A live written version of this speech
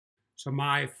So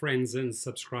my friends and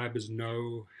subscribers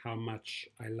know how much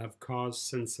I love cars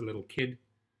since a little kid.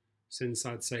 Since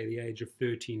I'd say the age of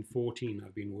 13, 14,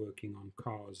 I've been working on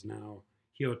cars. Now,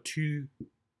 here are two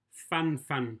fun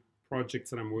projects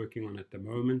that I'm working on at the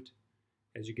moment.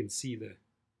 As you can see, the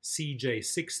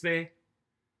CJ6 there,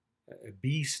 a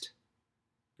beast.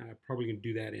 Probably going to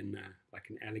do that in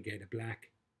like an alligator black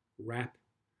wrap.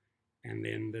 And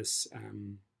then this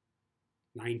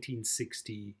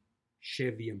 1960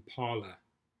 Chevy Impala,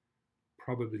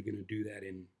 probably going to do that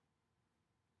in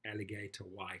alligator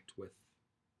white with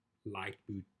light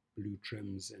blue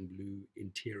trims and blue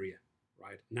interior,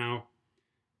 right? Now,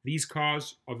 these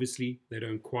cars, obviously, they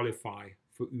don't qualify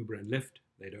for Uber and Lyft.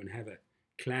 They don't have a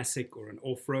classic or an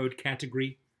off-road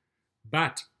category.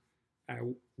 But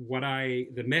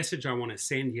the message I want to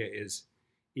send here is,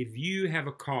 if you have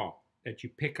a car that you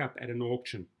pick up at an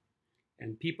auction,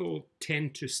 and people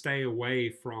tend to stay away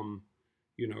from,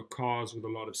 cars with a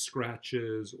lot of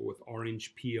scratches or with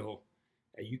orange peel,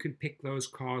 you can pick those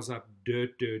cars up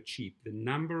dirt cheap. The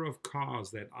number of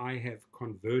cars that I have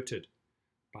converted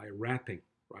by wrapping,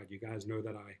 right? You guys know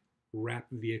that I wrap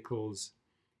vehicles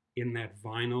in that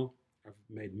vinyl. I've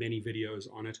made many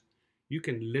videos on it. You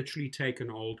can literally take an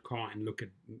old car and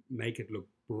make it look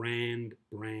brand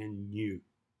new,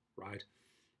 right?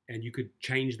 And you could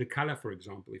change the color, for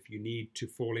example, if you need to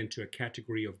fall into a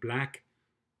category of black,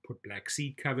 put black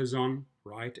seat covers on,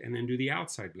 right? And then do the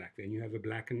outside black. Then you have a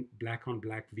black on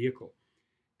black vehicle.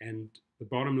 And the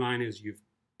bottom line is you've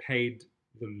paid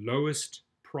the lowest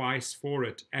price for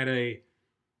it at a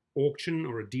auction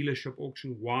or a dealership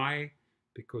auction. Why?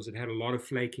 Because it had a lot of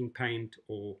flaking paint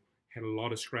or had a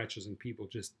lot of scratches, and people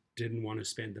just didn't want to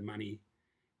spend the money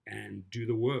and do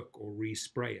the work or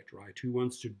respray it, right? Who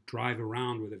wants to drive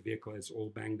around with a vehicle that's all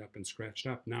banged up and scratched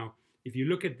up? Now, if you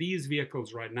look at these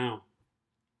vehicles right now,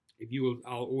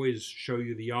 I'll always show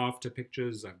you the after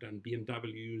pictures. I've done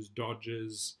BMWs,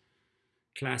 Dodges,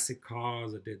 classic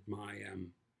cars. I did my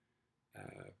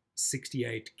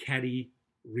 68 Caddy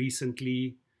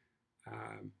recently.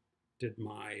 Did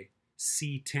my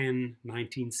C10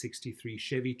 1963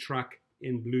 Chevy truck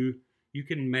in blue. You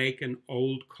can make an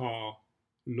old car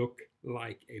look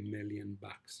like $1 million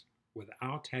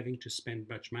without having to spend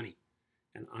much money.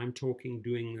 And I'm talking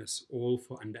doing this all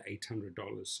for under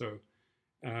 $800. So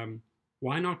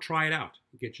why not try it out?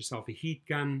 Get yourself a heat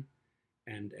gun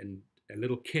and a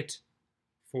little kit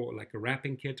for like a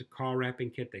wrapping kit, a car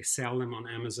wrapping kit. They sell them on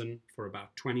Amazon for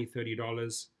about $20,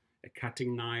 $30. A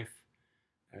cutting knife,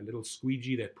 a little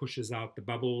squeegee that pushes out the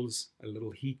bubbles, a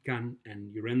little heat gun,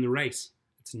 and you're in the race.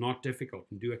 It's not difficult.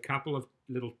 And do a couple of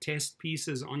little test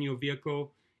pieces on your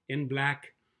vehicle in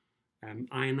black,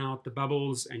 iron out the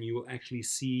bubbles, and you will actually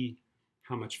see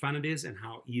how much fun it is and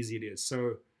how easy it is.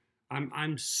 So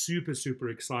I'm super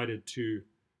excited to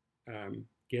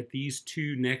get these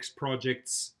two next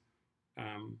projects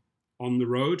on the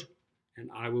road,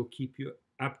 and I will keep you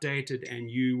updated,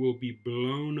 and you will be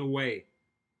blown away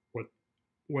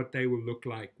what they will look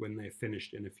like when they're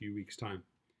finished in a few weeks' time.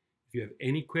 If you have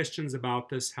any questions about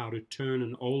this, how to turn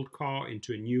an old car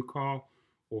into a new car,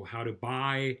 or how to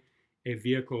buy a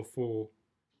vehicle for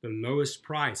the lowest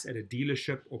price at a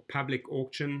dealership or public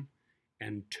auction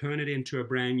and turn it into a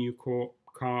brand new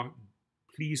car,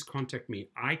 please contact me.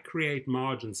 I create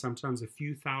margins, sometimes a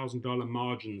few $1,000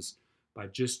 margins, by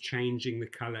just changing the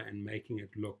color and making it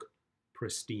look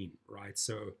pristine, right?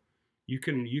 So you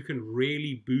can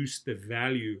really boost the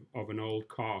value of an old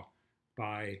car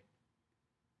by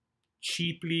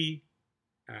cheaply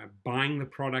buying the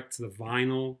products, the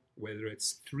vinyl, whether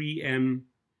it's 3M,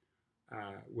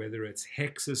 whether it's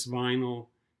Hexus vinyl,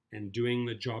 and doing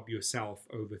the job yourself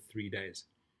over 3 days.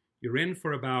 You're in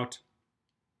for about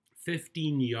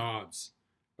 15 yards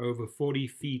over 40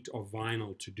 feet of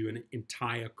vinyl to do an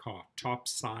entire car, top,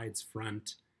 sides,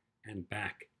 front, and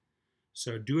back.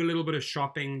 So do a little bit of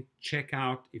shopping. Check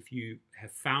out if you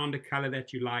have found a color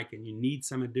that you like and you need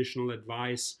some additional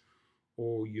advice,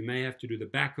 or you may have to do the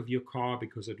back of your car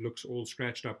because it looks all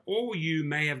scratched up, or you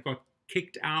may have got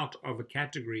kicked out of a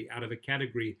category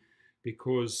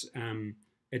because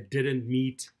it didn't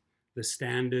meet the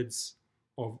standards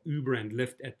of Uber and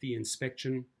Lyft at the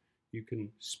inspection. You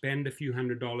can spend a few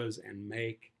 $100s and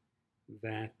make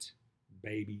that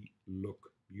baby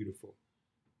look beautiful.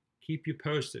 Keep you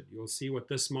posted. You'll see what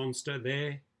this monster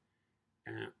there,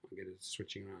 I'll get it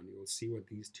switching around. You'll see what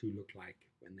these two look like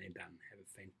when they're done. Have a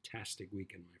fantastic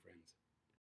weekend, my friends.